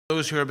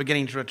Those who are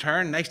beginning to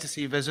return, nice to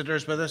see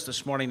visitors with us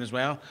this morning as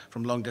well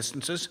from long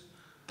distances.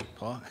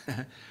 Paul.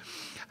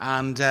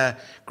 And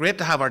great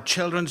to have our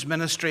children's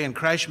ministry and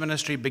creche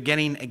ministry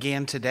beginning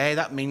again today.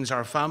 That means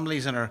our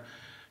families and our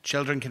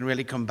children can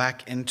really come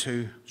back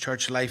into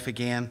church life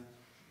again.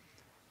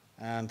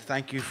 And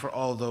thank you for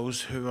all those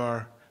who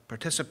are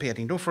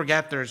participating. Don't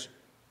forget there's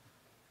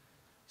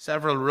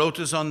several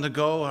rotas on the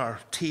go, our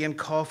tea and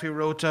coffee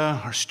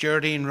rota, our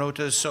stewarding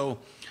rotas. So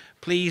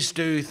please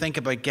do think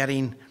about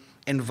getting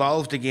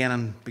involved again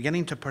and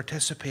beginning to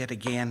participate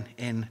again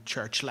in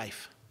church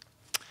life.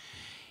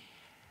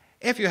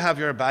 If you have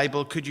your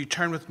Bible, could you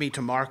turn with me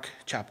to Mark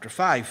chapter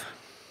 5?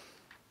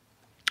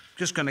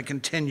 Just going to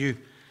continue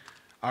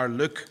our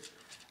look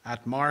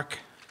at Mark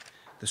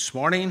this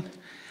morning.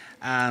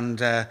 And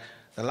the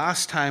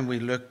last time we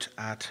looked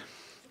at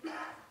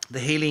the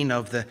healing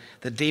of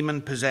the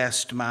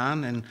demon-possessed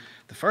man in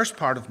the first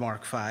part of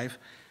Mark 5.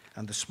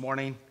 And this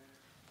morning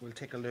we'll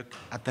take a look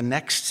at the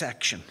next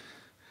section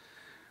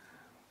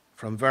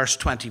from verse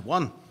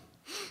 21.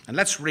 And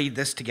let's read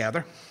this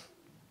together.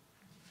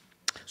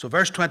 So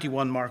verse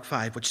 21, Mark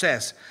 5, which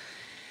says,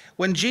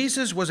 "When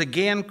Jesus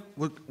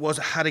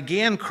had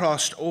again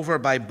crossed over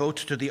by boat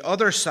to the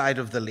other side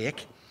of the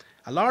lake,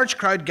 a large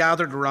crowd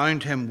gathered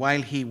around him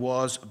while he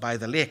was by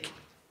the lake.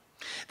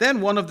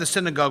 Then one of the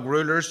synagogue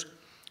rulers,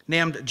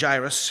 named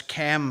Jairus,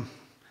 came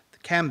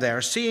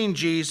there. Seeing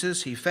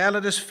Jesus, he fell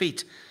at his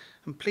feet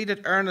and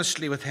pleaded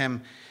earnestly with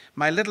him,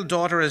 'My little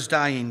daughter is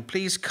dying.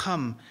 Please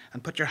come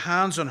and put your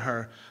hands on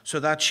her so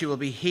that she will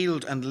be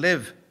healed and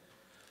live.'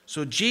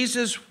 So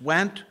Jesus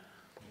went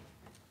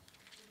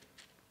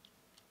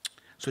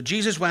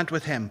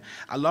with him.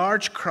 A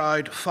large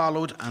crowd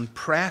followed and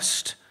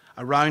pressed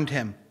around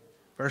him."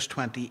 Verse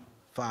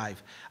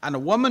 25. "And a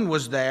woman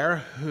was there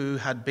who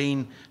had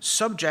been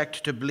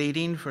subject to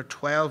bleeding for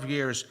 12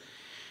 years.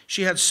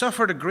 She had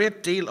suffered a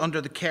great deal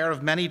under the care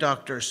of many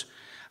doctors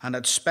and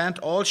had spent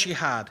all she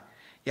had.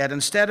 Yet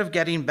instead of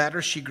getting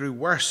better, she grew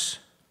worse.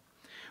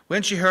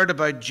 When she heard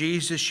about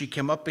Jesus, she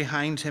came up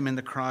behind him in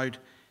the crowd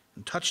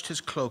and touched his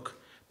cloak,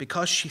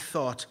 because she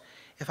thought,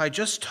 'If I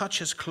just touch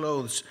his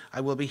clothes, I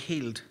will be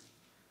healed.'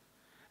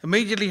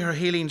 Immediately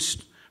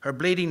her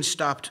bleeding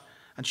stopped,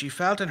 and she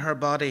felt in her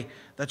body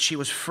that she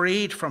was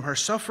freed from her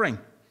suffering.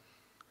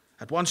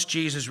 At once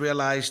Jesus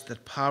realized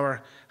that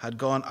power had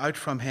gone out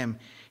from him.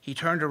 He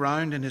turned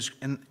around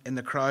in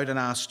the crowd and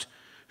asked,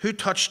 'Who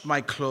touched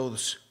my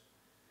clothes?'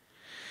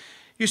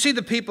 'You see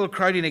the people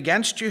crowding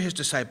against you,' his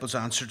disciples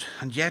answered,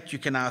 'and yet you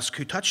can ask,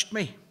 who touched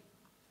me?'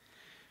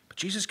 But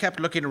Jesus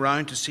kept looking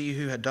around to see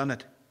who had done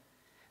it.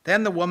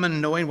 Then the woman,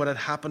 knowing what had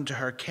happened to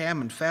her,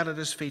 came and fell at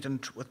his feet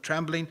and with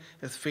trembling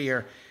with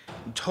fear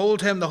and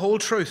told him the whole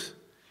truth.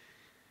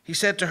 He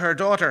said to her,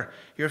 'Daughter,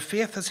 your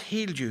faith has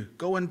healed you.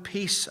 Go in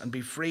peace and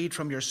be freed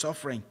from your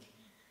suffering.'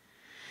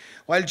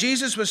 While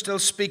Jesus was still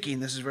speaking,"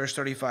 this is verse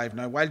 35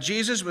 now, "while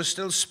Jesus was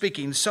still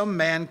speaking, some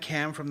men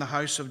came from the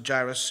house of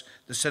Jairus,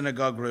 the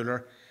synagogue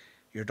ruler.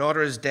 'Your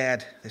daughter is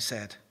dead,' they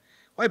said.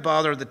 'Why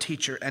bother the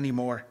teacher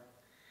anymore?'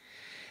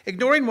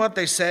 Ignoring what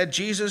they said,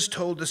 Jesus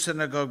told the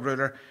synagogue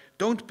ruler,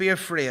 'Don't be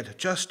afraid,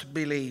 just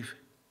believe.'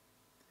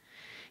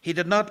 He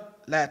did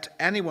not let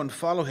anyone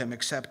follow him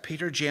except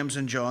Peter, James,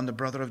 and John, the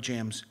brother of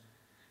James.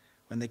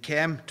 When they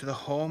came to the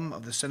home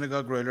of the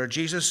synagogue ruler,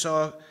 Jesus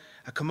saw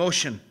a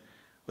commotion,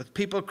 with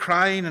people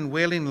crying and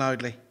wailing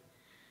loudly.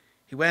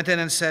 He went in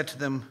and said to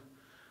them,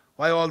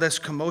 'Why all this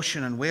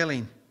commotion and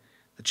wailing?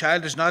 The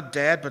child is not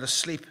dead, but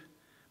asleep.'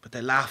 But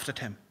they laughed at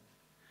him.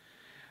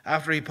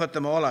 After he put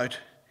them all out,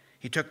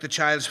 he took the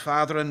child's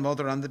father and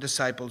mother and the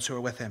disciples who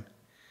were with him,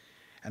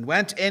 and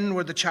went in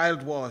where the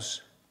child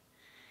was.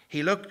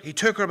 He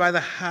took her by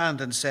the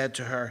hand and said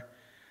to her,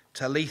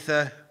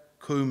 'Talitha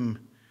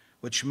cum,'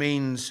 which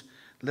means,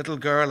 'Little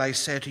girl, I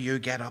say to you,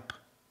 get up.'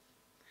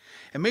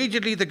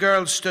 Immediately the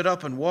girl stood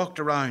up and walked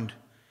around.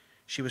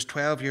 She was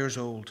 12 years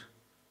old.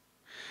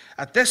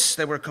 At this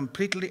they were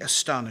completely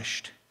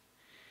astonished.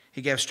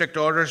 He gave strict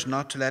orders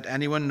not to let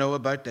anyone know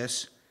about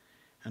this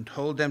and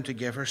told them to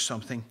give her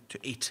something to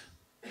eat."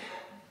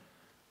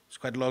 It's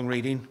quite a long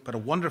reading, but a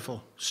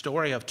wonderful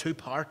story of two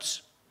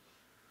parts.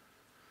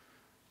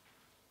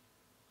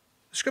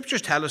 The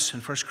scriptures tell us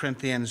in 1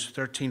 Corinthians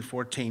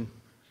 13:4,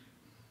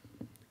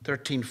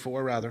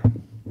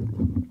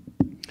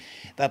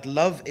 that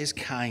love is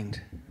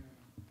kind.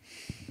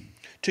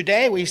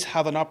 Today we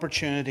have an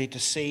opportunity to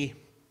see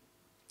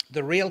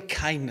the real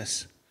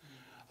kindness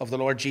of the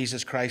Lord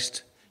Jesus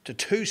Christ to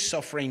two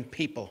suffering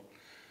people,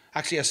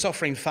 actually a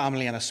suffering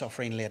family and a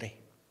suffering lady.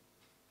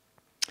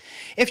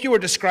 If you were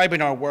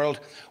describing our world,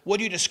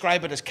 would you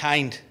describe it as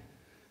kind?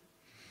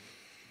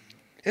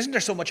 Isn't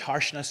there so much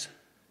harshness,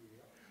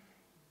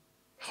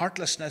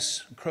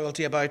 heartlessness, and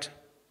cruelty about?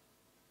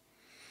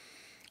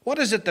 What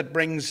is it that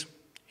brings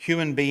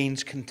human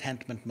beings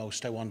contentment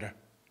most, I wonder?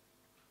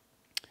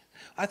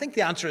 I think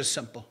the answer is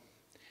simple.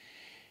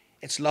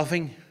 It's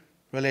loving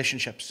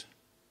relationships.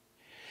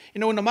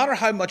 You know, no matter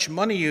how much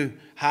money you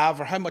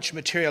have or how much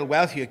material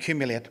wealth you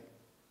accumulate,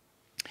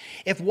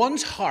 if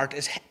one's heart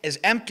is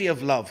empty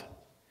of love,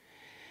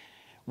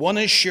 one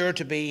is sure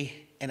to be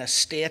in a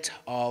state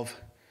of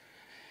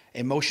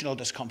emotional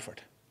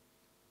discomfort.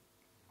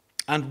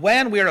 And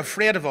when we're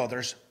afraid of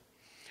others,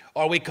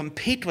 or we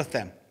compete with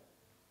them,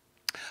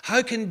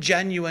 how can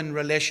genuine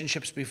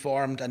relationships be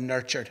formed and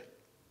nurtured?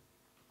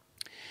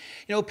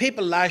 You know,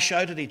 people lash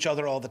out at each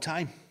other all the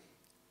time.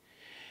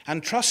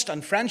 And trust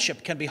and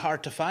friendship can be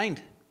hard to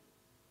find.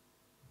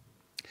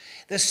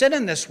 The sin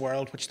in this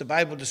world, which the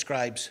Bible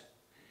describes,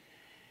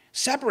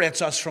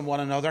 separates us from one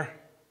another,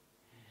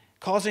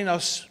 causing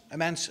us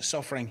immense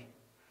suffering.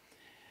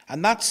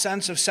 And that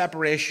sense of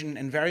separation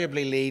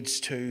invariably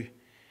leads to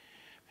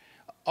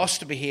us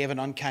to behave in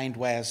unkind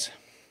ways.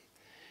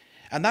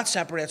 And that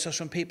separates us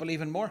from people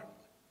even more.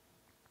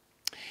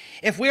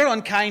 If we're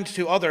unkind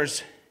to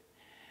others,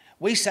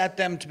 we set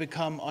them to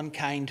become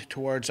unkind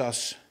towards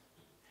us.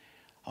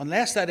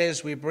 Unless, that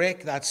is, we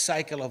break that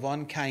cycle of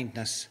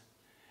unkindness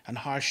and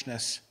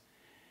harshness.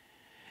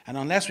 And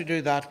unless we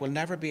do that, we'll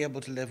never be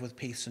able to live with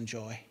peace and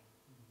joy.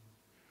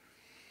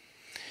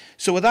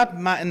 So with that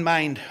in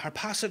mind, our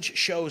passage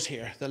shows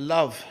here the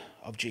love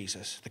of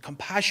Jesus, the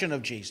compassion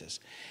of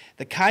Jesus,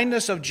 the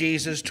kindness of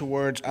Jesus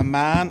towards a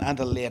man and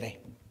a lady.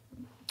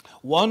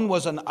 One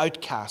was an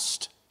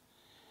outcast,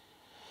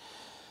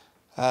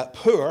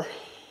 poor,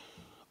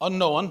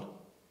 unknown,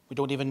 we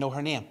don't even know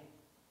her name.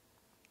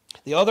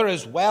 The other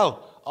is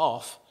well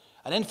off,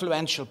 an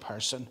influential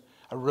person,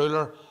 a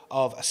ruler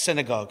of a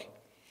synagogue.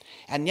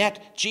 And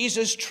yet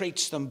Jesus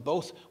treats them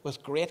both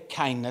with great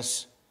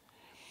kindness.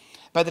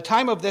 By the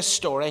time of this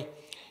story,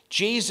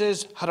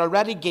 Jesus had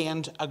already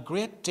gained a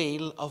great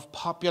deal of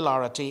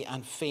popularity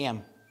and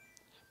fame,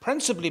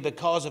 principally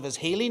because of his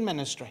healing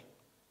ministry,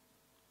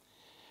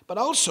 but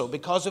also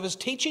because of his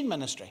teaching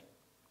ministry.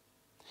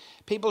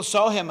 People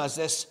saw him as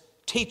this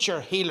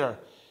teacher, healer,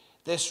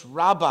 this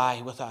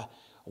rabbi with a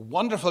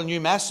wonderful new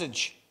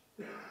message.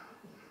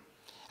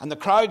 And the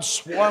crowd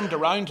swarmed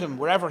around him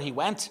wherever he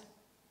went.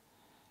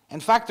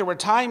 In fact, there were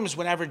times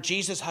whenever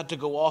Jesus had to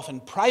go off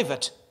in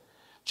private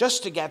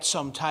just to get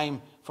some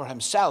time for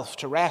himself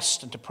to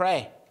rest and to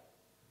pray.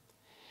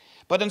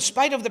 But in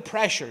spite of the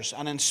pressures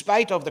and in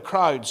spite of the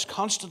crowds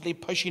constantly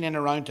pushing in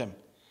around him,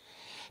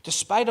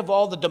 despite of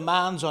all the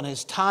demands on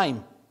his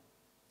time,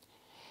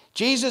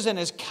 Jesus in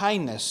his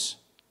kindness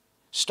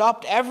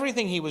stopped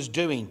everything he was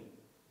doing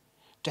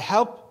to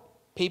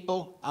help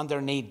people and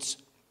their needs.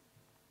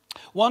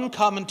 One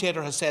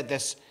commentator has said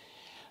this: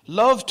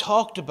 love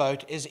talked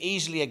about is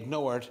easily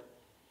ignored,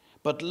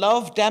 but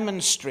love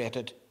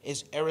demonstrated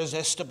is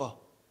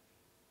irresistible.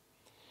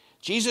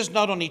 Jesus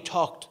not only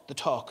talked the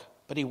talk,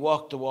 but he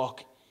walked the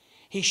walk.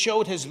 He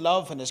showed his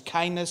love and his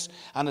kindness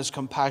and his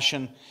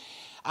compassion,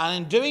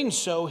 and in doing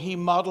so, he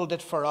modeled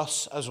it for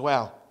us as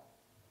well.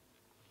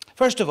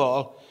 First of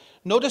all,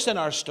 notice in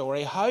our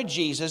story how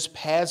Jesus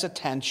pays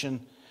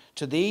attention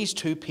to these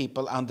two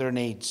people and their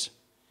needs.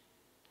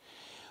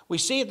 We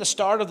see at the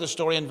start of the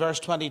story in verse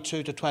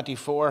 22 to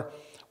 24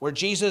 where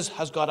Jesus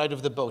has got out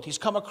of the boat. He's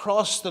come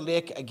across the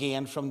lake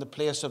again from the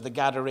place of the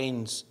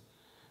Gadarenes.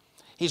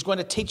 He's going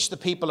to teach the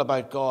people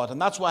about God,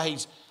 and that's why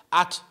he's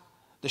at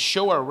the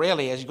shore,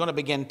 really, as he's going to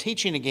begin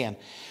teaching again.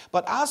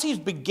 But as he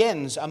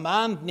begins, a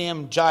man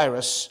named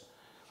Jairus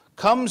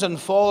comes and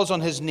falls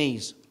on his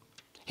knees.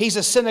 He's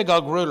a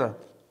synagogue ruler.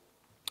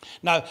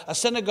 Now, a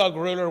synagogue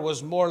ruler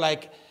was more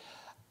like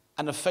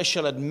an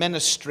official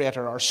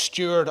administrator or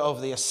steward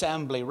of the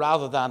assembly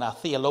rather than a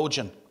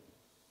theologian.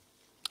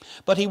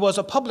 But he was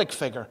a public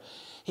figure.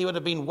 He would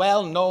have been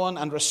well known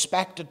and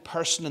respected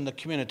person in the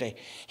community.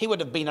 He would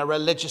have been a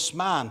religious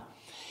man.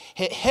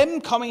 Him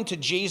coming to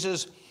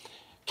Jesus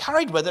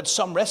carried with it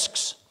some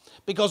risks,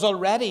 because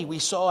already we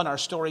saw in our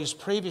stories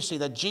previously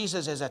that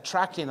Jesus is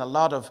attracting a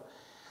lot of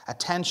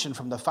attention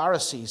from the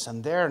Pharisees,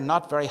 and they're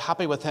not very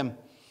happy with him.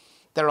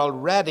 They're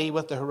already,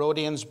 with the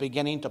Herodians,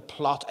 beginning to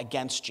plot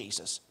against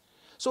Jesus.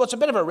 So it's a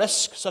bit of a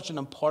risk, such an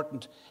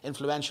important,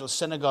 influential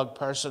synagogue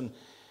person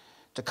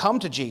to come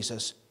to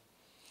Jesus.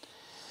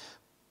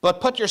 But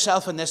put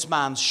yourself in this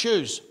man's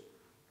shoes.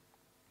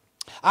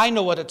 I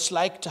know what it's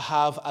like to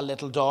have a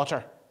little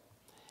daughter.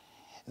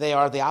 They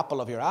are the apple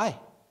of your eye.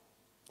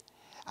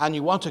 And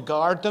you want to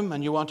guard them,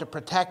 and you want to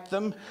protect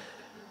them,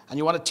 and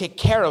you want to take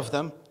care of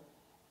them.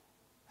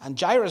 And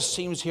Jairus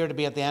seems here to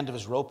be at the end of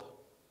his rope.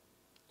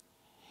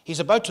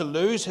 He's about to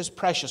lose his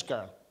precious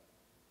girl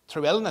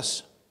through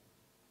illness.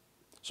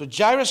 So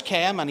Jairus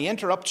came and he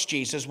interrupts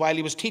Jesus while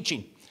he was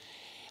teaching.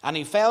 And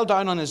he fell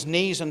down on his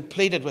knees and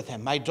pleaded with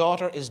him, "My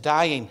daughter is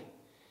dying."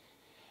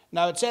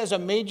 Now it says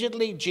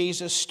immediately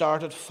Jesus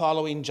started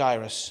following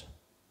Jairus,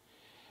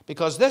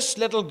 because this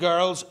little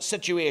girl's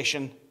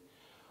situation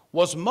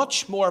was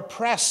much more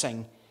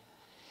pressing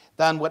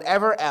than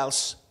whatever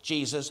else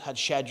Jesus had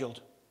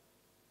scheduled.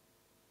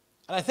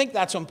 And I think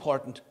that's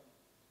important,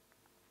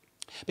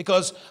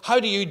 because how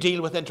do you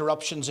deal with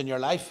interruptions in your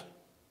life?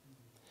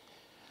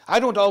 I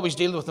don't always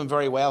deal with them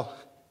very well.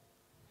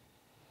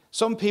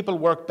 Some people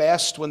work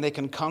best when they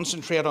can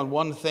concentrate on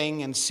one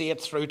thing and see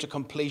it through to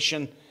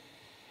completion.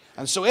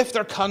 And so if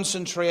they're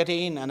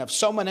concentrating and if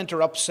someone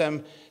interrupts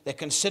them, they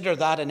consider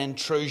that an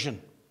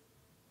intrusion.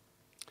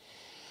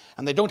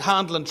 and they don't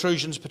handle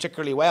intrusions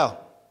particularly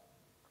well.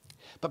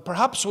 But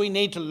perhaps we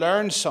need to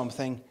learn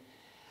something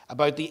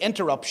about the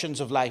interruptions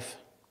of life.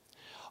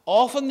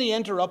 Often the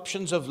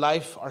interruptions of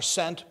life are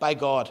sent by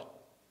God.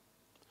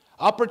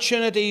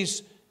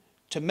 Opportunities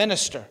to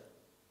minister,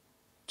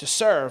 to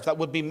serve, that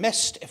would be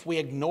missed if we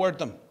ignored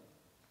them.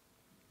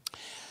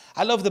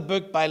 I love the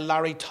book by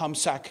Larry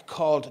Tomczak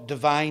called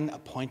Divine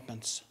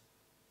Appointments.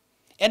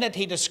 In it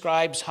he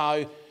describes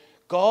how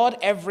God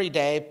every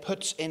day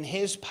puts in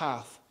his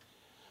path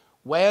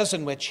ways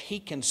in which he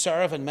can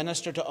serve and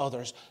minister to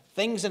others,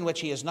 things in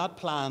which he has not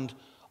planned,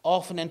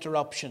 often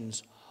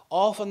interruptions,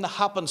 often the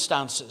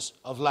happenstances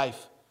of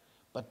life,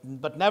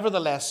 but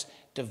nevertheless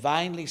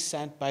divinely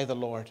sent by the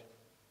Lord.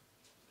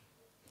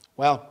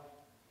 Well,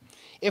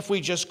 if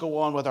we just go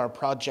on with our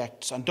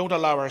projects and don't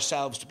allow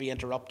ourselves to be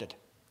interrupted,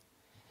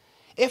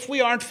 if we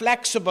aren't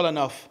flexible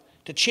enough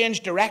to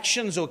change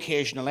directions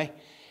occasionally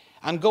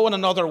and go in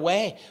another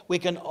way, we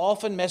can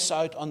often miss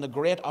out on the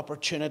great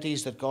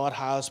opportunities that God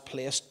has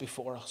placed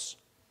before us.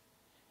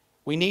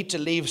 We need to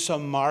leave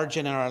some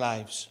margin in our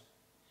lives.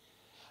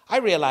 I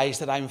realize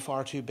that I'm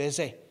far too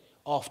busy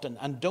often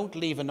and don't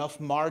leave enough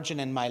margin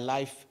in my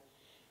life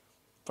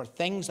for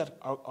things that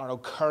are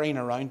occurring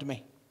around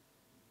me.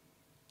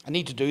 I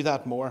need to do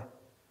that more.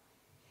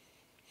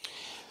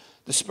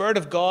 The Spirit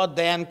of God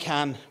then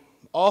can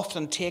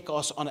often take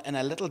us on in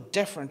a little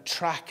different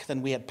track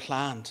than we had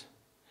planned.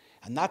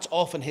 And that's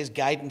often his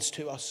guidance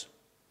to us.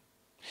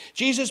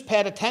 Jesus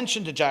paid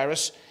attention to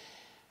Jairus,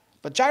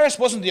 but Jairus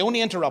wasn't the only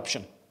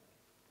interruption.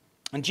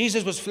 And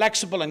Jesus was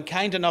flexible and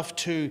kind enough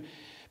to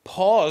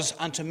pause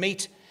and to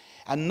meet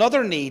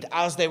another need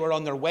as they were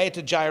on their way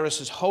to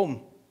Jairus'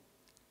 home.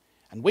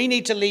 And we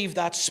need to leave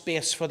that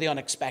space for the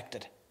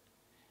unexpected.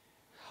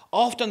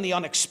 Often the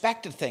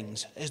unexpected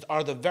things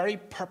are the very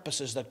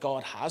purposes that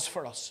God has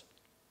for us.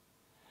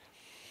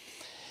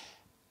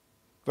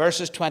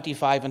 Verses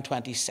 25 and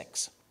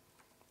 26.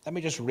 Let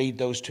me just read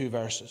those two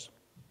verses.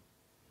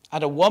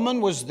 And a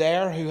woman was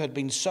there who had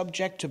been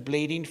subject to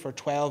bleeding for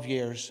 12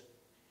 years.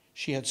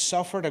 She had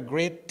suffered a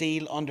great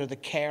deal under the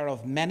care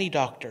of many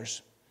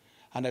doctors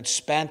and had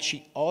spent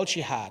all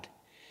she had.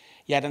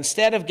 Yet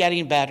instead of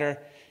getting better,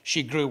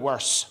 she grew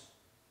worse.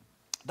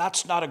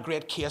 That's not a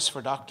great case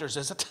for doctors,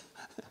 is it?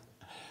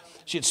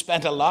 She had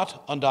spent a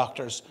lot on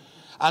doctors,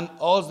 and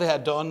all they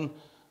had done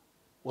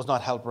was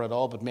not help her at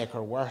all, but make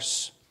her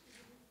worse.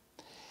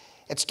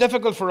 It's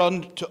difficult for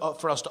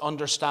us to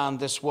understand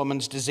this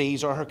woman's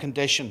disease or her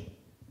condition,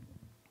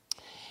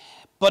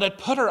 but it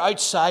put her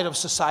outside of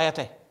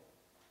society.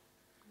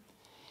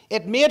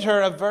 It made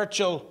her a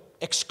virtual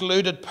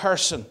excluded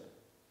person,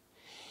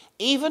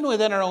 even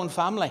within her own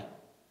family,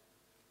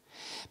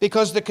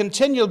 because the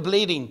continual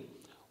bleeding,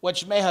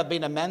 which may have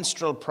been a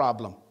menstrual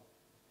problem,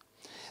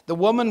 the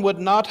woman would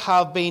not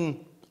have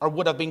been, or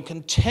would have been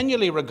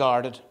continually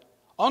regarded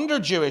under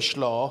Jewish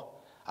law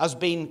as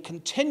being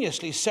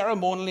continuously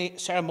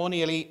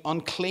ceremonially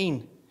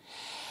unclean,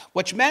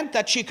 which meant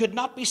that she could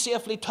not be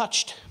safely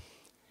touched,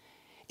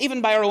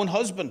 even by her own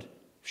husband,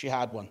 if she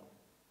had one.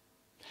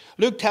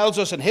 Luke tells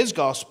us in his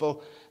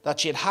gospel that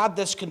she had had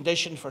this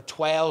condition for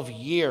 12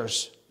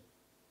 years.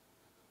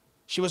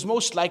 She was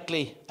most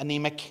likely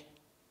anemic,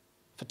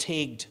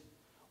 fatigued,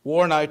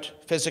 worn out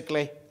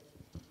physically.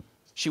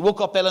 She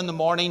woke up ill in the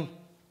morning,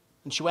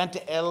 and she went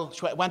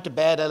to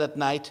bed ill at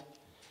night.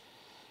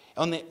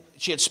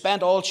 She had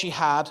spent all she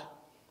had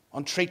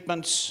on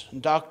treatments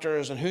and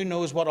doctors and who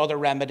knows what other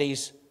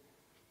remedies.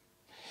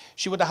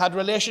 She would have had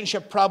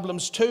relationship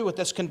problems too with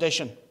this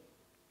condition.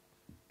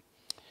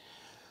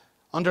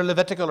 Under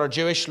Levitical or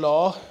Jewish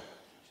law,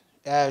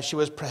 she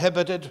was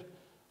prohibited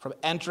from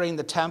entering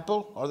the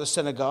temple or the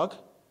synagogue.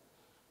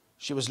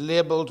 She was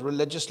labeled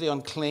religiously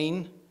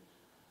unclean.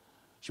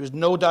 She was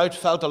no doubt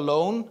felt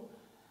alone.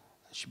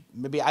 She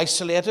may be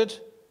isolated,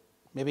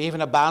 maybe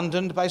even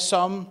abandoned by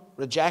some,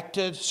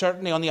 rejected,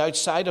 certainly on the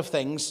outside of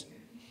things.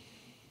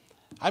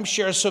 I'm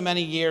sure so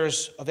many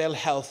years of ill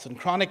health and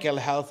chronic ill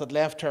health had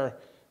left her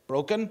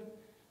broken,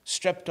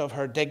 stripped of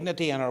her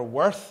dignity and her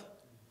worth.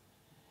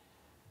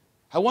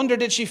 I wonder,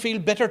 did she feel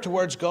bitter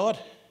towards God?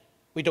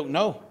 We don't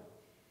know.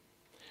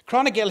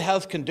 Chronic ill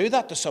health can do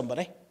that to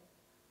somebody.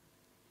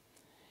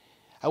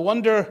 I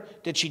wonder,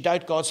 did she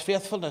doubt God's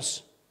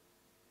faithfulness?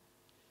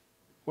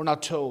 We're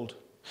not told.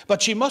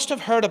 But she must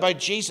have heard about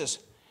Jesus,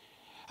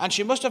 and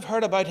she must have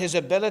heard about his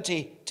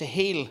ability to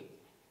heal.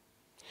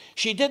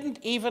 She didn't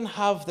even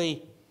have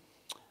the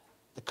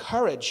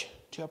courage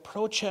to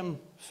approach him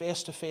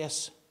face to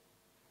face.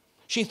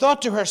 She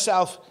thought to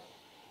herself,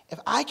 if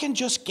I can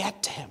just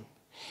get to him,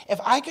 if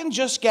I can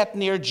just get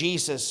near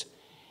Jesus,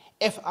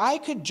 if I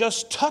could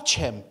just touch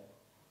him,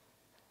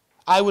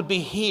 I would be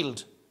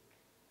healed.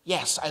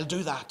 Yes, I'll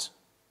do that.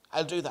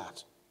 I'll do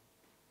that.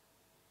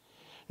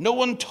 No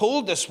one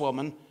told this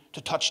woman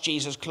to touch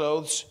Jesus'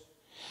 clothes.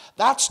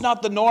 That's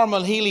not the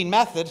normal healing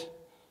method.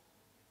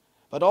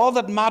 But all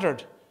that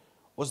mattered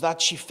was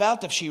that she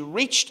felt if she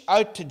reached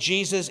out to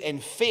Jesus in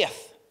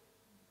faith.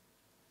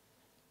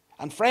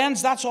 And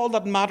friends, that's all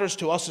that matters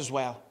to us as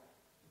well.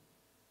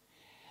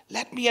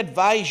 let me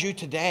advise you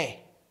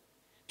today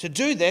to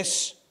do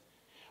this,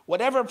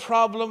 whatever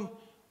problem,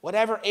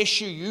 whatever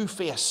issue you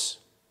face.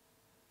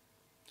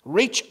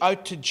 Reach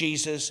out to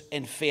Jesus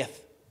in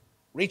faith.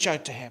 Reach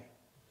out to him.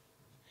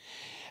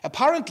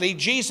 Apparently,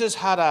 Jesus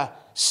had a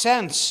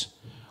sense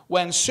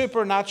when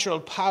supernatural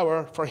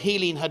power for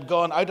healing had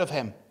gone out of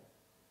him.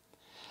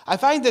 I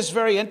find this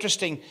very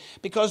interesting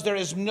because there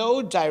is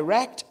no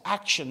direct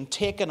action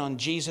taken on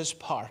Jesus'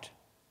 part.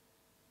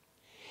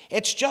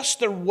 It's just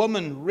the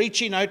woman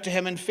reaching out to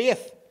him in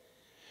faith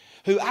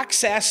who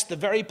accessed the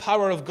very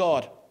power of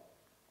God.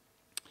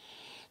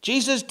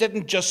 Jesus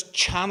didn't just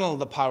channel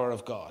the power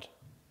of God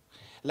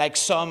like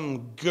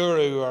some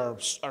guru or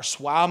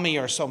swami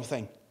or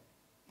something.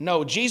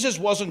 No, Jesus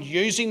wasn't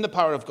using the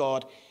power of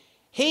God.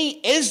 He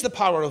is the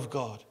power of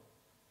God.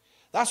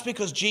 That's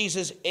because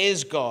Jesus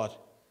is God.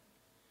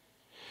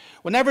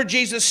 Whenever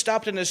Jesus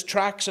stopped in his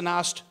tracks and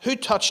asked, "Who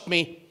touched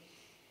me?"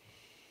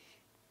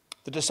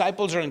 the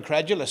disciples are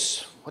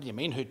incredulous. What do you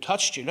mean, who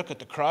touched you? Look at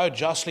the crowd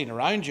jostling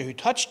around you. Who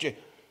touched you?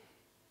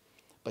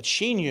 But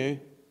she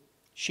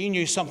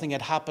knew something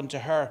had happened to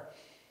her.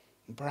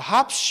 And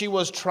perhaps she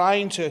was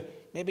trying to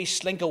maybe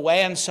slink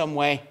away in some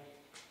way.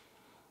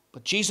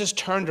 But Jesus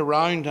turned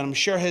around, and I'm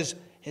sure his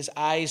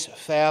eyes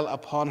fell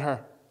upon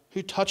her.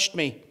 Who touched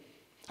me?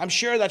 I'm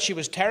sure that she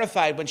was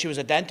terrified when she was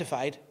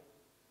identified,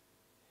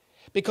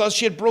 because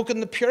she had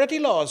broken the purity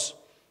laws.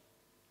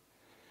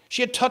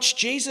 She had touched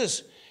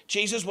Jesus.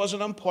 Jesus was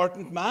an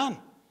important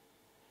man,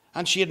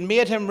 and she had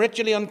made him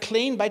ritually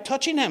unclean by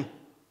touching him.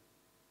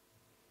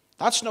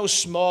 That's no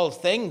small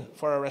thing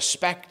for a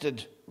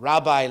respected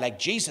rabbi like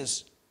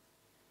Jesus.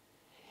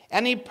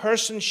 Any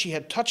person she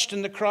had touched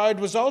in the crowd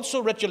was also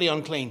ritually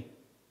unclean.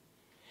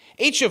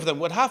 Each of them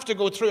would have to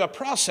go through a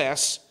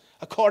process,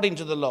 according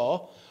to the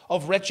law,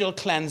 of ritual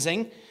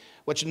cleansing,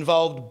 which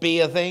involved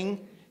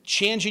bathing,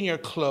 changing your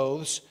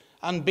clothes,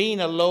 and being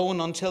alone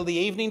until the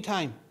evening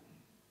time.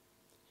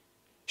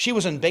 She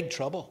was in big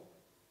trouble.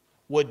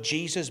 Would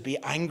Jesus be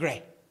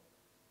angry?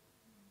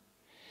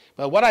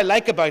 Well, what I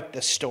like about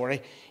this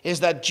story is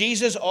that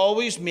Jesus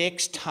always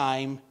makes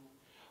time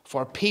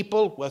for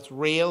people with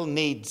real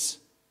needs.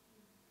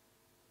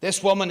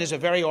 This woman is a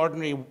very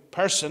ordinary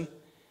person,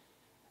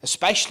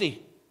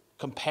 especially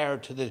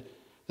compared to the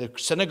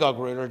synagogue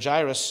ruler,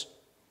 Jairus.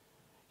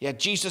 Yet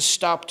Jesus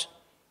stopped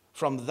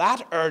from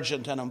that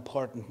urgent and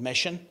important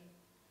mission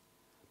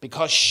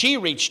because she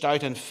reached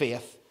out in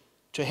faith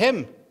to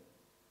him.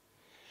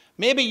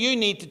 Maybe you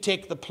need to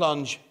take the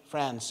plunge,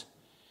 friends.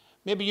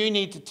 Maybe you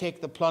need to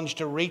take the plunge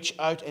to reach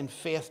out in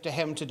faith to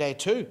him today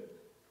too.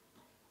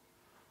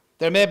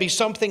 There may be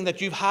something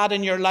that you've had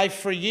in your life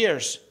for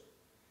years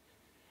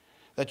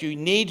that you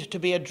need to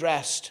be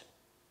addressed.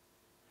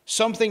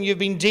 Something you've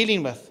been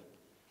dealing with.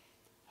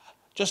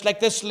 Just like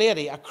this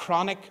lady, a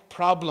chronic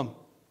problem.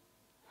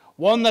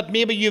 One that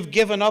maybe you've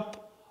given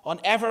up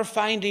on ever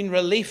finding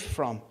relief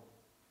from.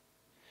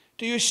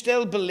 Do you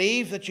still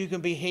believe that you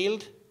can be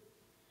healed?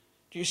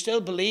 Do you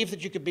still believe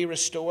that you could be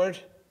restored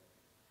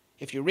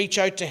if you reach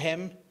out to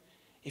him,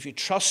 if you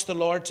trust the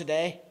Lord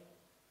today?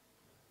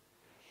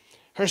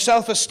 Her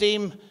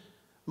self-esteem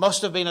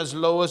must have been as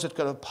low as it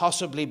could have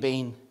possibly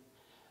been.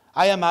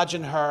 I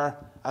imagine her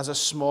as a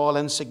small,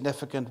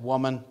 insignificant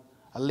woman,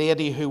 a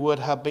lady who would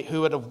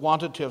have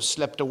wanted to have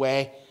slipped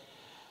away,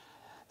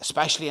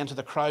 especially into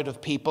the crowd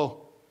of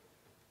people.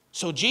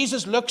 So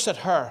Jesus looks at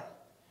her,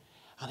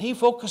 and he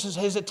focuses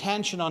his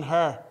attention on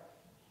her,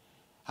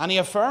 and he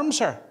affirms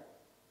her.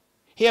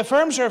 He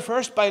affirms her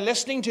first by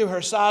listening to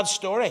her sad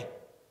story.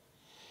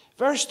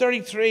 Verse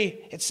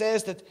 33, it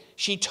says that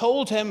she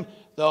told him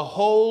the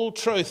whole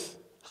truth.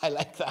 I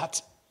like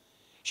that.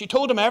 She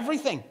told him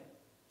everything.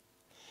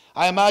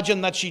 I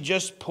imagine that she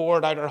just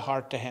poured out her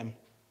heart to him.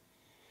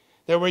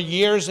 There were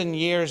years and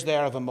years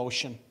there of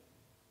emotion,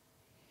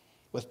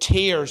 with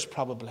tears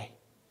probably.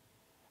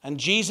 And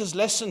Jesus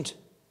listened.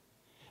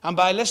 And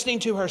by listening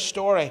to her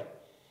story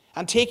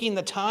and taking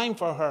the time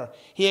for her,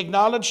 he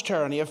acknowledged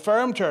her and he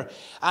affirmed her,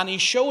 and he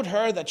showed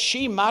her that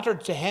she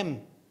mattered to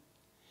him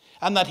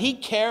and that he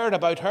cared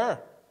about her.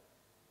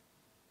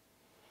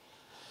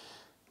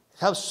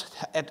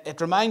 It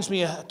reminds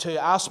me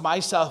to ask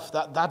myself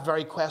that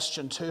very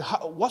question too.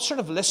 What sort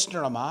of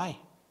listener am I?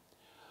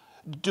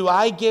 Do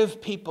I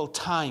give people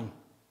time?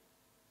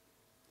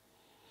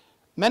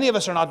 Many of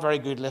us are not very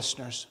good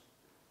listeners.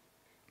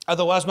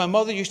 Although, as my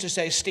mother used to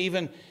say,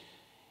 Stephen,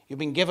 you've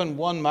been given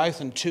one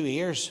mouth and two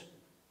ears,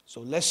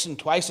 so listen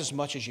twice as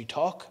much as you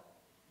talk.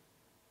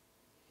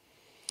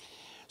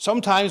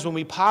 Sometimes when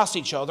we pass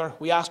each other,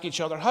 we ask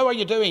each other, how are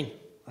you doing?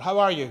 Or how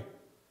are you?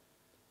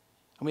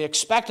 And we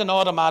expect an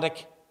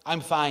automatic, I'm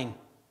fine.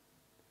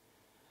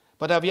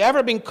 But have you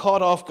ever been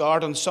caught off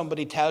guard and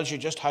somebody tells you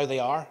just how they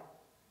are?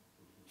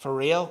 For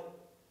real?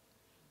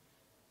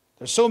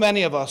 There's so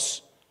many of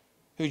us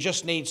who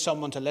just need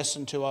someone to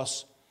listen to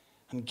us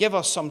and give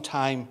us some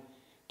time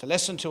to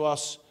listen to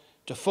us,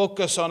 to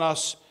focus on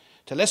us,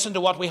 to listen to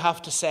what we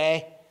have to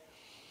say.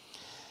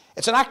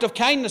 It's an act of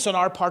kindness on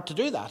our part to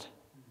do that.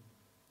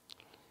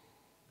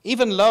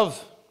 Even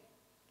love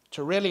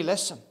to really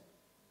listen,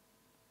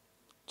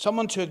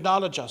 someone to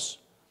acknowledge us,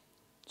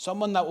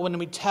 someone that when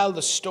we tell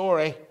the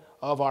story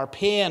of our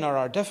pain or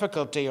our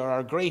difficulty or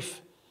our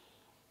grief,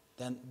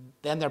 then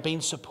they're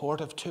being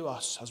supportive to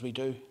us as we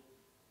do.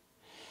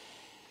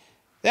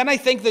 Then I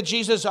think that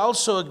Jesus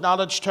also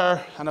acknowledged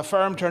her and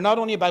affirmed her not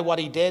only by what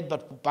he did,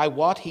 but by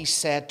what he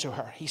said to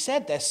her. He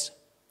said this,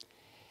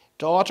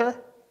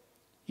 "Daughter,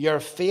 your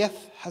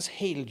faith has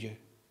healed you.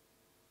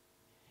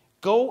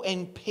 Go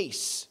in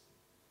peace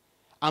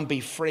and be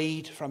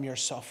freed from your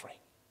suffering."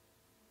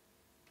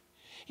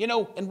 You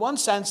know, in one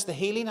sense, the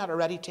healing had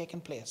already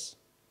taken place.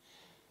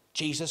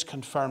 Jesus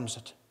confirms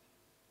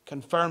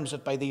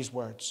it by these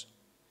words.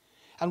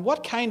 And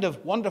what kind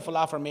of wonderful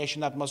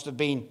affirmation that must have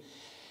been.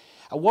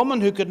 A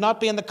woman who could not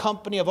be in the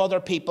company of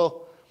other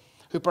people,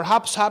 who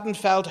perhaps hadn't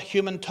felt a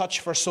human touch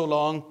for so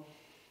long.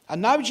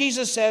 And now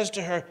Jesus says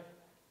to her,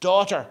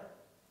 "Daughter,"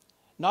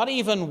 not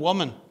even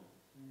woman.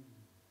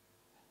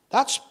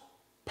 That's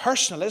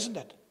personal, isn't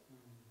it?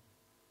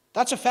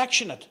 That's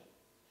affectionate.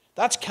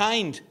 That's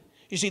kind.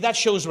 You see, that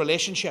shows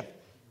relationship.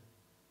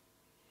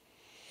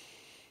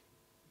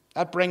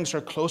 That brings her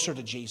closer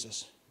to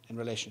Jesus in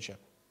relationship.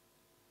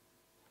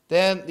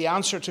 Then the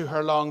answer to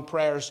her long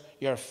prayers,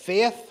 "Your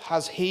faith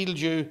has healed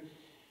you.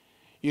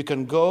 You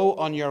can go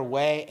on your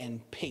way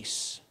in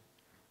peace."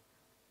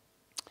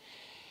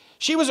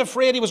 She was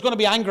afraid he was going to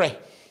be angry,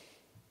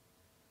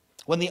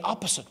 when the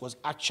opposite was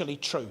actually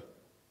true.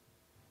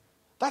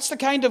 That's the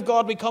kind of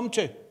God we come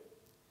to.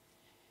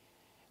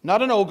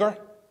 Not an ogre,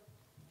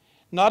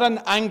 not an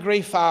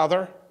angry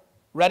father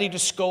ready to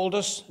scold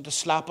us and to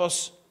slap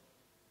us.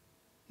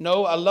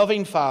 No, a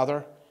loving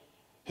Father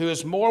who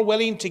is more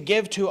willing to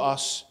give to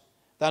us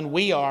than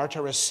we are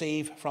to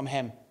receive from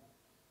him.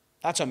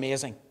 That's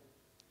amazing.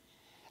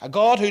 A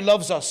God who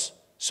loves us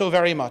so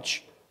very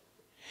much.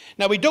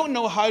 Now, we don't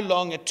know how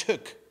long it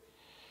took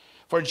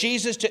for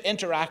Jesus to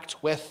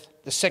interact with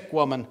the sick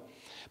woman,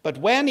 but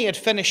when he had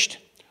finished,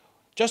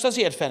 just as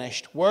he had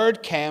finished,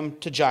 word came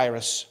to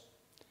Jairus.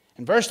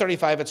 In verse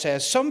 35 it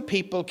says, "Some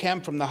people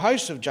came from the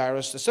house of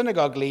Jairus, the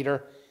synagogue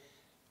leader.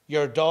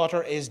 'Your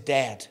daughter is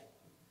dead,'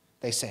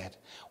 they said.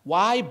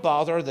 'Why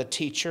bother the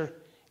teacher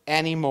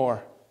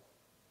anymore?'"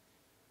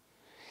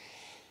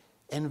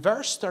 In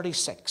verse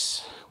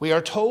 36, we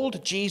are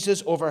told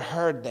Jesus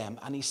overheard them,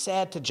 and he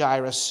said to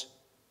Jairus,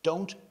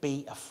 "Don't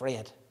be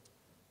afraid."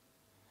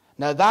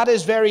 Now that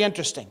is very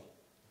interesting,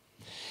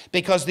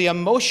 because the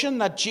emotion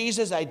that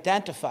Jesus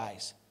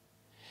identifies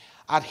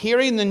at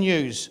hearing the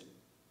news,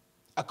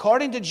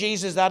 according to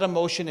Jesus, that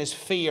emotion is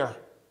fear.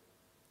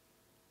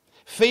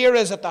 Fear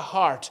is at the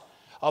heart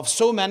of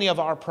so many of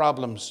our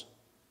problems.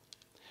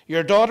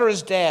 "Your daughter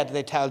is dead,"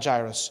 they tell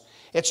Jairus.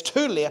 "It's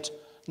too late.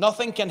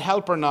 Nothing can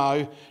help her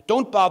now.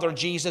 Don't bother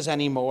Jesus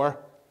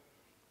anymore.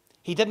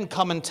 He didn't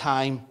come in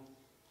time.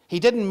 He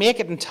didn't make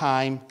it in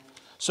time.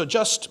 So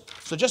just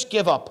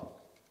give up."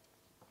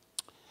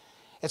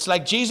 It's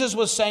like Jesus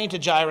was saying to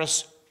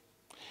Jairus,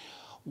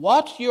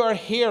 what you're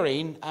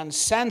hearing and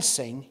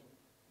sensing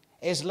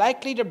is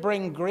likely to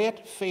bring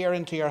great fear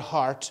into your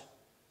heart,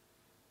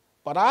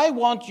 but I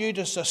want you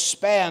to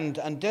suspend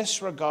and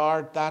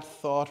disregard that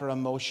thought or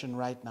emotion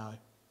right now.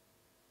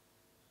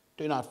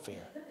 Do not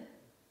fear.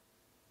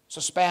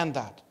 Suspend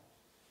that.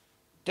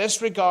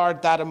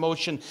 Disregard that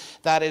emotion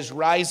that is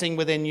rising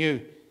within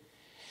you.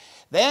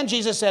 Then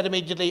Jesus said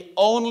immediately,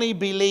 "Only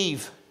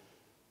believe.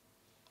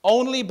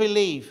 Only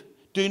believe.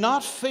 Do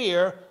not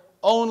fear,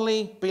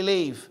 only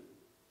believe."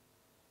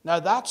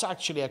 Now that's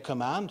actually a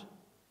command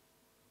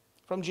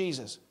from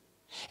Jesus.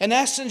 In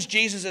essence,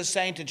 Jesus is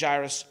saying to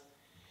Jairus,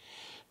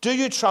 do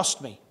you trust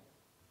me?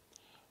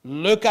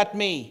 Look at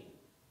me,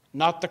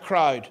 not the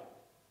crowd,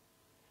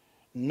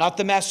 not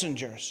the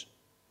messengers.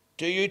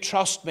 Do you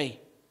trust me?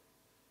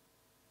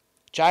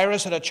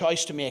 Jairus had a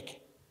choice to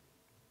make.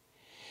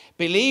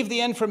 Believe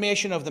the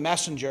information of the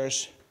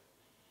messengers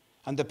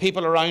and the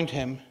people around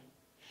him,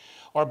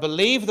 or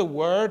believe the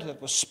word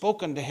that was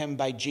spoken to him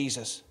by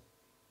Jesus.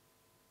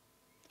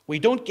 We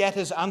don't get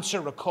his answer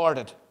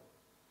recorded,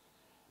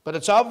 but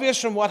it's obvious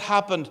from what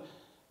happened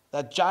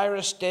that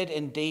Jairus did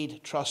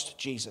indeed trust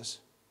Jesus.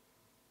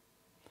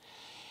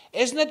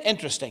 Isn't it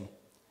interesting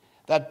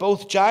that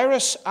both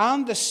Jairus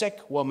and the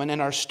sick woman in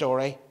our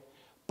story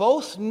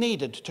both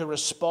needed to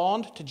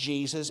respond to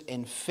Jesus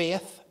in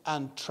faith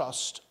and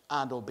trust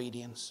and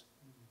obedience?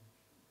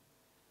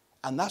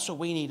 And that's what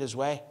we need as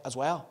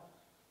well.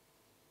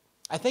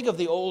 I think of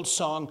the old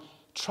song,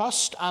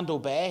 "Trust and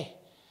Obey,"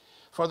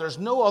 for there's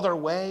no other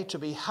way to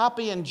be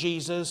happy in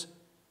Jesus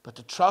but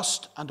to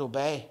trust and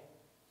obey.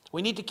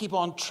 We need to keep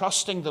on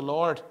trusting the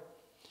Lord,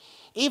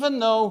 even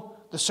though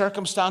the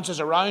circumstances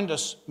around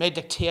us may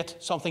dictate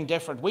something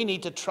different. We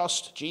need to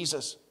trust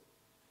Jesus.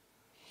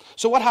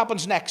 So what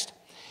happens next?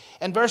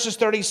 In verses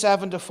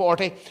 37 to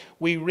 40,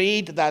 we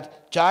read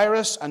that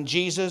Jairus and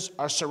Jesus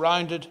are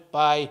surrounded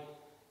by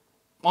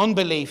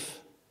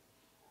unbelief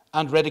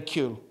and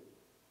ridicule.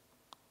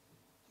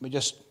 Let me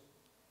just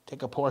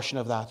take a portion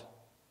of that.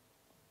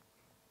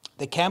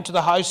 They came to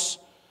the house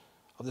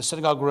of the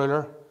synagogue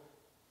ruler.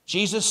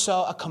 Jesus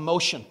saw a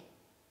commotion.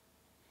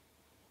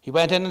 He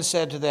went in and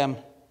said to them,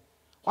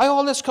 "Why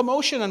all this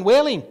commotion and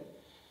wailing?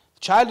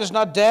 The child is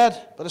not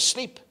dead, but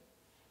asleep."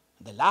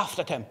 And they laughed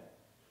at him.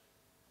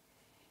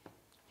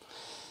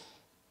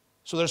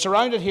 So they're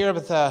surrounded here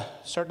with a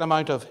certain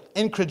amount of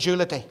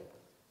incredulity.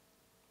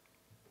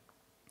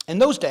 In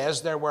those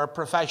days, there were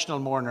professional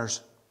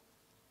mourners,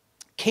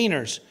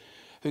 keeners,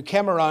 who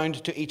came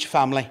around to each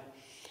family.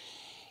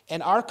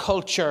 In our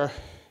culture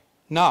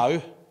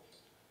now,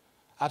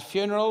 at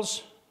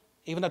funerals,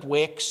 even at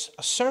wakes,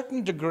 a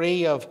certain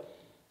degree of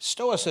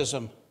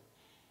stoicism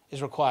is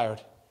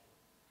required.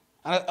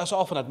 And it's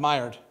often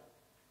admired,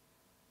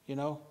 you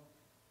know.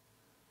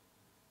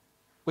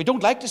 We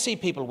don't like to see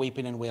people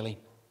weeping and wailing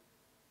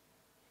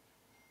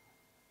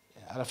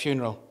at a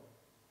funeral.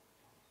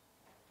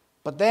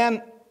 But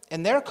then,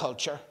 in their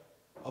culture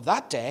of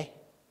that day,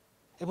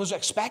 it was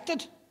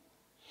expected.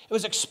 It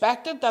was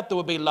expected that there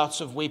would be lots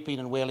of weeping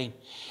and wailing.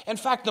 In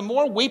fact, the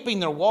more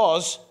weeping there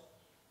was,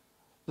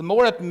 the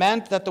more it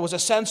meant that there was a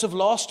sense of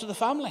loss to the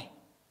family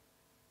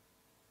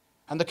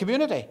and the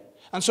community.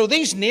 And so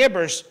these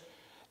neighbours,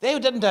 they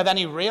didn't have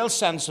any real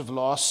sense of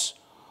loss,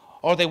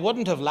 or they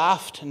wouldn't have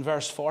laughed in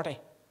verse 40.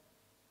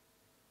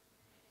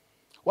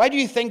 Why do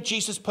you think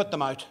Jesus put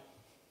them out?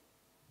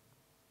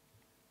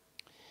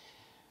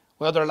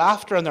 Well, their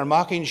laughter and their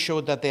mocking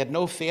showed that they had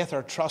no faith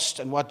or trust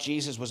in what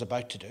Jesus was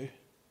about to do.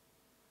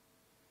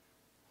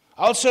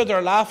 Also,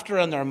 their laughter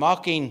and their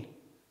mocking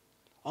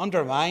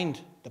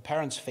undermined the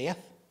parents' faith.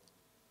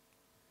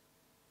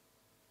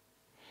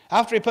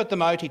 After he put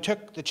them out, he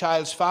took the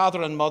child's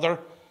father and mother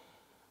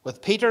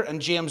with Peter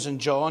and James and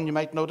John, you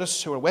might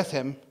notice, who were with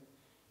him. And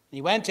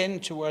he went in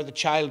to where the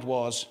child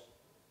was.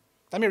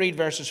 Let me read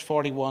verses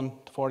 41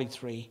 to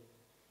 43. It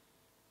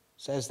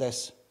says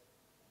this.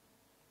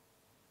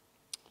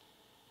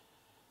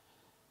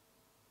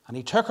 And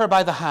he took her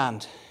by the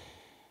hand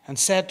and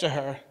said to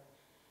her,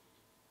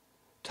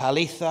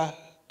 Talitha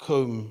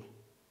cum,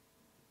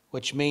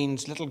 which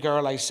means, little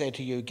girl, I say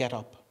to you, get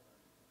up.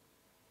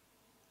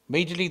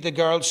 Immediately the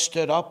girl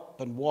stood up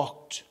and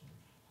walked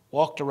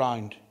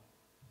around.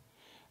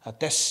 At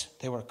this,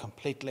 they were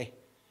completely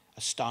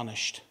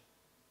astonished.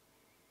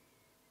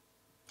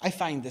 I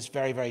find this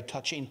very, very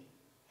touching,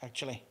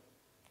 actually.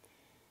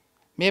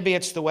 Maybe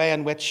it's the way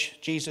in which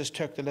Jesus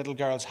took the little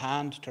girl's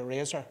hand to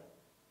raise her.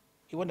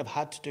 He wouldn't have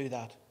had to do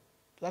that.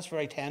 But that's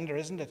very tender,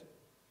 isn't it?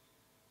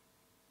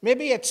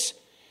 Maybe it's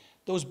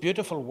those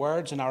beautiful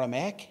words in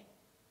Aramaic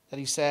that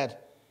he said.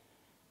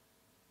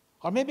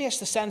 Or maybe it's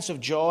the sense of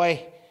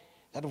joy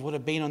that would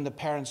have been on the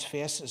parents'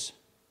 faces.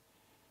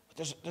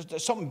 But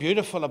there's something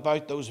beautiful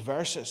about those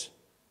verses.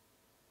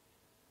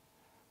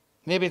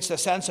 Maybe it's the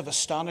sense of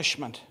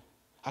astonishment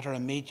at her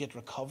immediate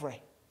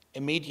recovery.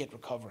 Immediate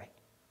recovery.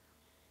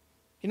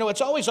 You know,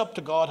 it's always up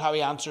to God how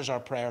he answers our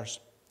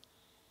prayers.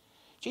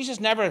 Jesus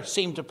never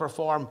seemed to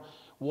perform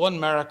one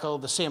miracle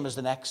the same as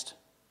the next.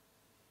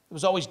 There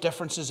was always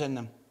differences in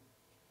them.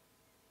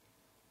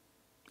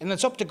 And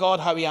it's up to God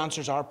how he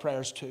answers our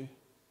prayers too.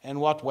 In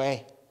what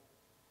way?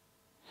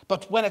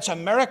 But when it's a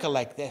miracle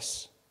like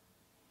this,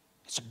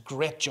 it's a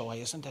great joy,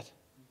 isn't it?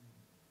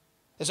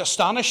 It's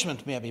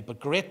astonishment maybe, but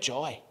great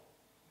joy.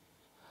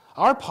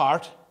 Our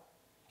part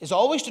is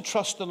always to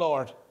trust the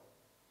Lord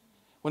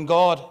when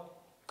God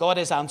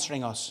is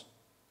answering us.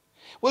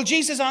 Will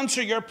Jesus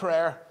answer your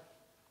prayer?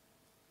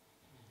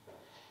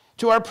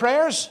 To our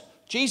prayers,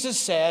 Jesus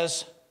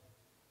says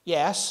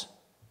yes.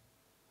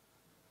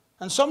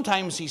 And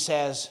sometimes he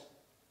says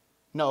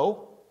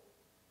no.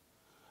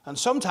 And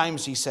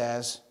sometimes he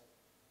says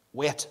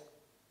wait.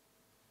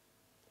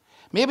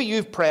 Maybe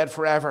you've prayed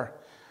forever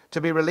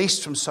to be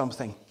released from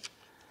something,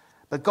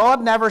 but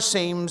God never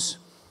seems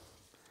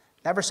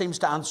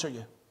to answer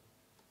you.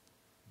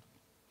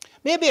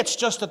 Maybe it's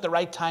just that the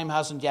right time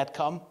hasn't yet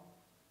come.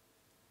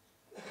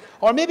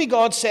 Or maybe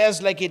God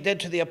says, like he did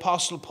to the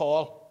Apostle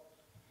Paul,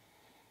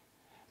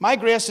 my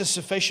grace is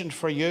sufficient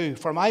for you,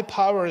 for my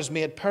power is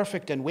made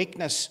perfect in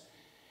weakness.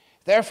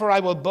 Therefore I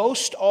will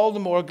boast all the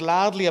more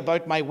gladly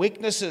about my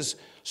weaknesses,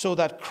 so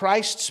that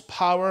Christ's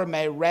power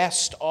may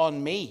rest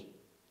on me.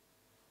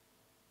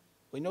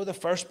 We know the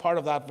first part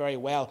of that very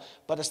well,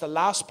 but it's the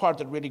last part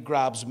that really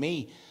grabs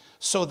me.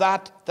 So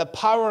that the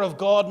power of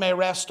God may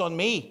rest on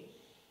me.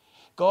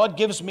 God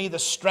gives me the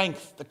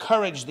strength, the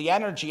courage, the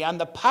energy, and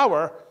the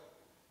power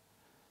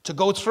to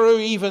go through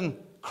even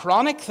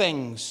chronic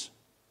things.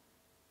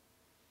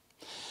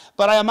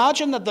 But I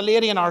imagine that the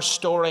lady in our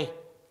story,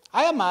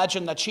 I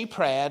imagine that she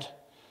prayed,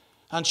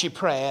 and she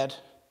prayed,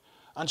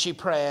 and she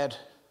prayed,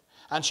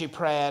 and she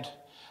prayed,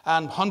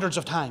 and hundreds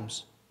of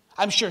times.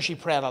 I'm sure she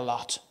prayed a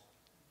lot.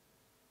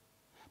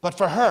 But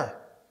for her,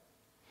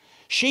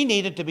 she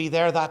needed to be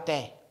there that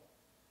day.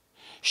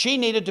 She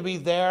needed to be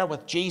there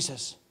with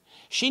Jesus.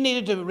 She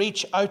needed to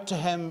reach out to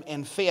him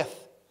in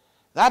faith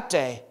that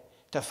day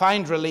to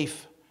find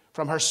relief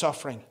from her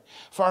suffering.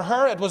 For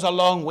her, it was a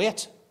long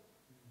wait.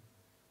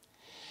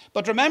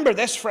 But remember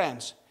this,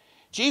 friends.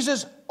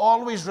 Jesus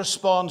always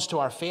responds to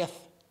our faith.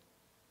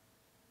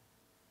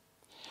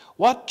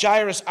 What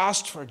Jairus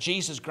asked for,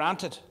 Jesus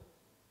granted.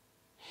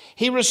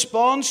 He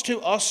responds to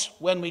us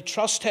when we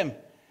trust him.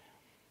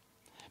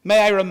 May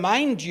I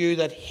remind you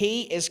that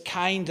he is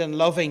kind and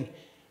loving,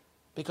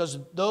 because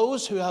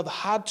those who have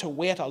had to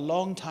wait a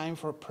long time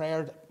for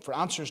prayer, for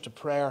answers to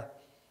prayer,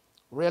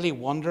 really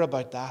wonder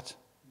about that.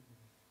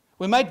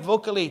 We might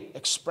vocally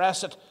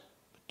express it,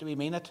 but do we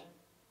mean it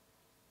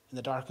in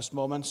the darkest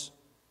moments?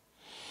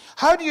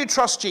 How do you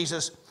trust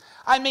Jesus?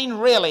 I mean,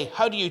 really,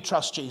 how do you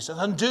trust Jesus?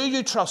 And do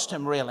you trust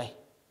him really?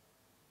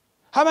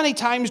 How many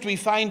times do we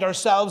find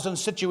ourselves in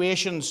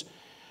situations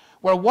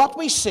where what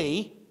we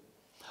see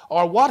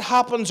or what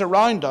happens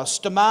around us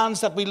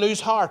demands that we lose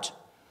heart,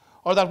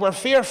 or that we're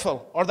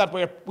fearful, or that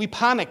we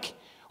panic,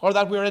 or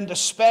that we're in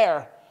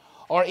despair,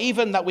 or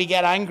even that we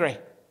get angry?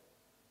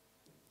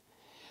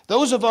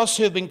 Those of us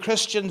who have been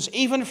Christians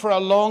even for a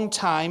long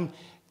time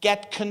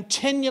get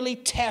continually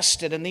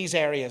tested in these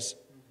areas.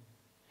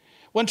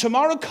 When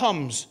tomorrow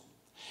comes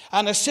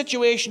and a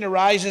situation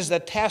arises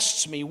that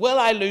tests me, will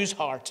I lose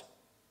heart?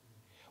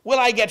 Will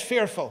I get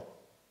fearful?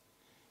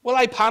 Will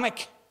I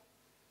panic?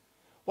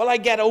 Will I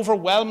get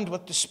overwhelmed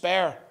with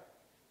despair?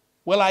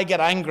 Will I get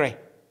angry?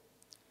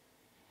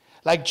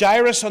 Like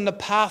Jairus on the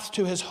path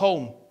to his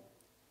home,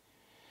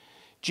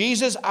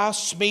 Jesus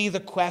asks me the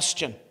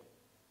question,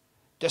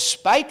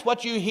 despite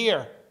what you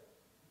hear,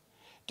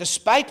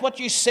 despite what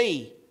you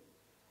see,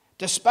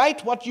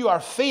 despite what you are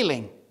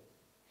feeling,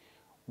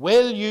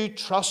 will you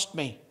trust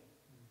me?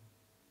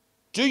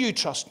 Do you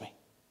trust me?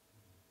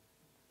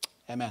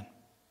 Amen.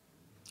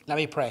 Let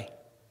me pray.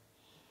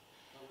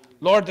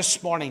 Lord,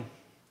 this morning,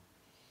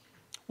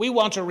 we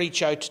want to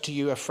reach out to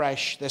you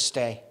afresh this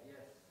day.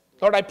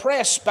 Lord, I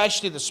pray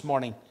especially this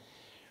morning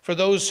for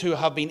those who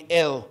have been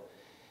ill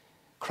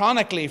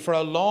chronically for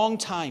a long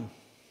time.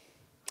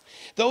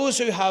 Those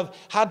who have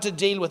had to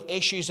deal with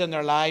issues in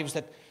their lives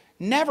that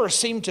never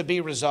seem to be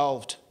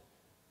resolved.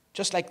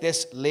 Just like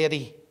this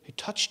lady who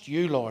touched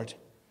you, Lord.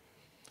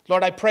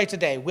 Lord, I pray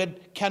today,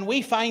 can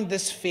we find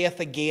this faith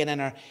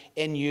again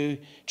in you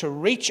to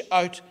reach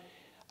out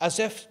as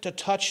if to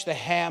touch the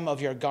hem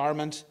of your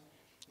garment,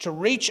 to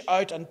reach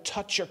out and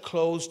touch your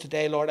clothes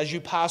today, Lord, as you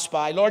pass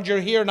by. Lord,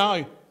 you're here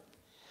now.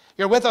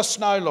 You're with us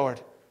now,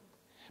 Lord.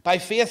 By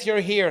faith,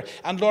 you're here.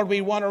 And Lord, we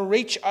want to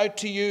reach out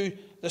to you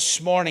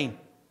this morning.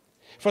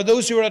 For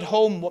those who are at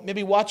home,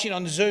 maybe watching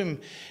on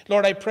Zoom,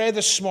 Lord, I pray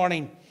this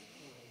morning,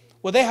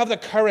 will they have the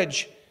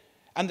courage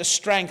and the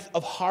strength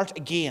of heart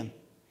again,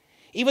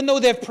 even though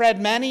they've prayed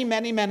many,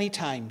 many, many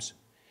times,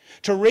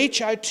 to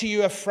reach out to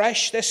you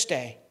afresh this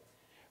day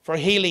for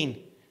healing,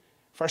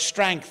 for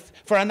strength,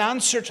 for an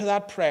answer to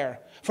that prayer,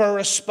 for a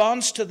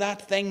response to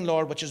that thing,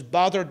 Lord, which has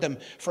bothered them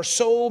for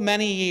so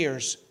many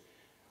years.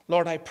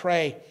 Lord, I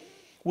pray,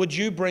 would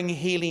you bring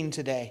healing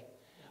today?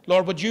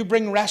 Lord, would you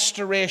bring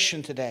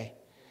restoration today?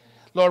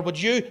 Lord, would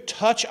you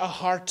touch a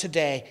heart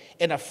today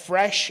in a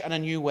fresh and a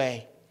new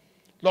way?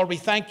 Lord, we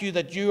thank you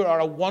that you are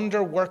a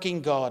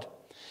wonder-working God,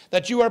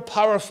 that you are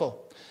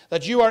powerful,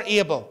 that you are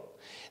able,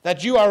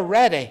 that you are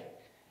ready.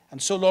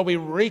 And so, Lord, we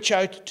reach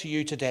out to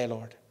you today,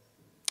 Lord.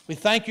 We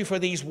thank you for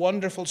these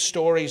wonderful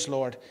stories,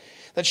 Lord,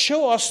 that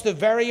show us the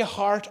very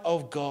heart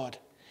of God,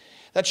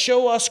 that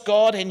show us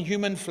God in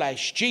human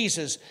flesh,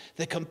 Jesus,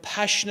 the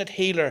compassionate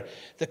healer,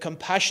 the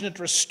compassionate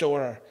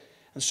restorer.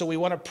 And so we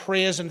want to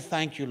praise and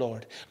thank you,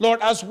 Lord. Lord,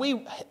 as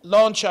we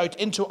launch out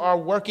into our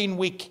working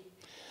week,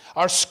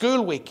 our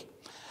school week,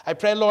 I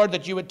pray, Lord,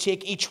 that you would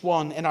take each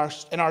one in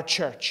our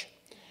church,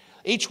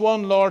 each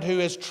one, Lord, who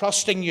is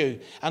trusting you,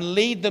 and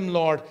lead them,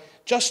 Lord,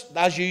 just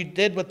as you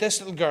did with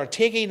this little girl,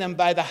 taking them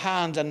by the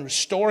hand and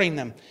restoring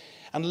them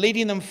and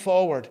leading them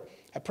forward.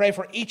 I pray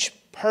for each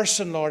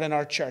person, Lord, in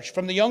our church,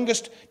 from the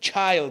youngest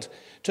child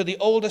to the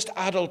oldest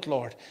adult,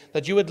 Lord,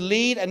 that you would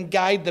lead and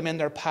guide them in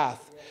their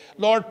path.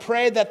 Lord,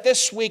 pray that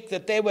this week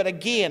that they would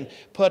again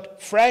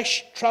put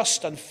fresh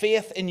trust and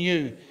faith in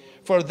you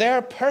for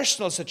their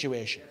personal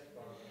situation.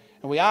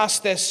 And we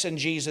ask this in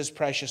Jesus'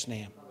 precious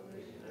name.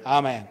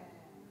 Amen.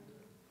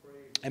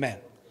 Amen.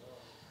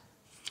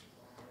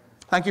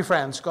 Thank you,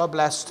 friends. God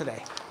bless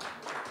today.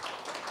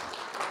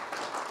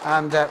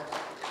 And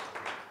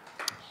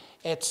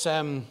it's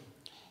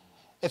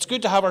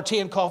good to have our tea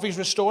and coffees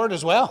restored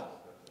as well.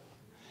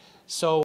 So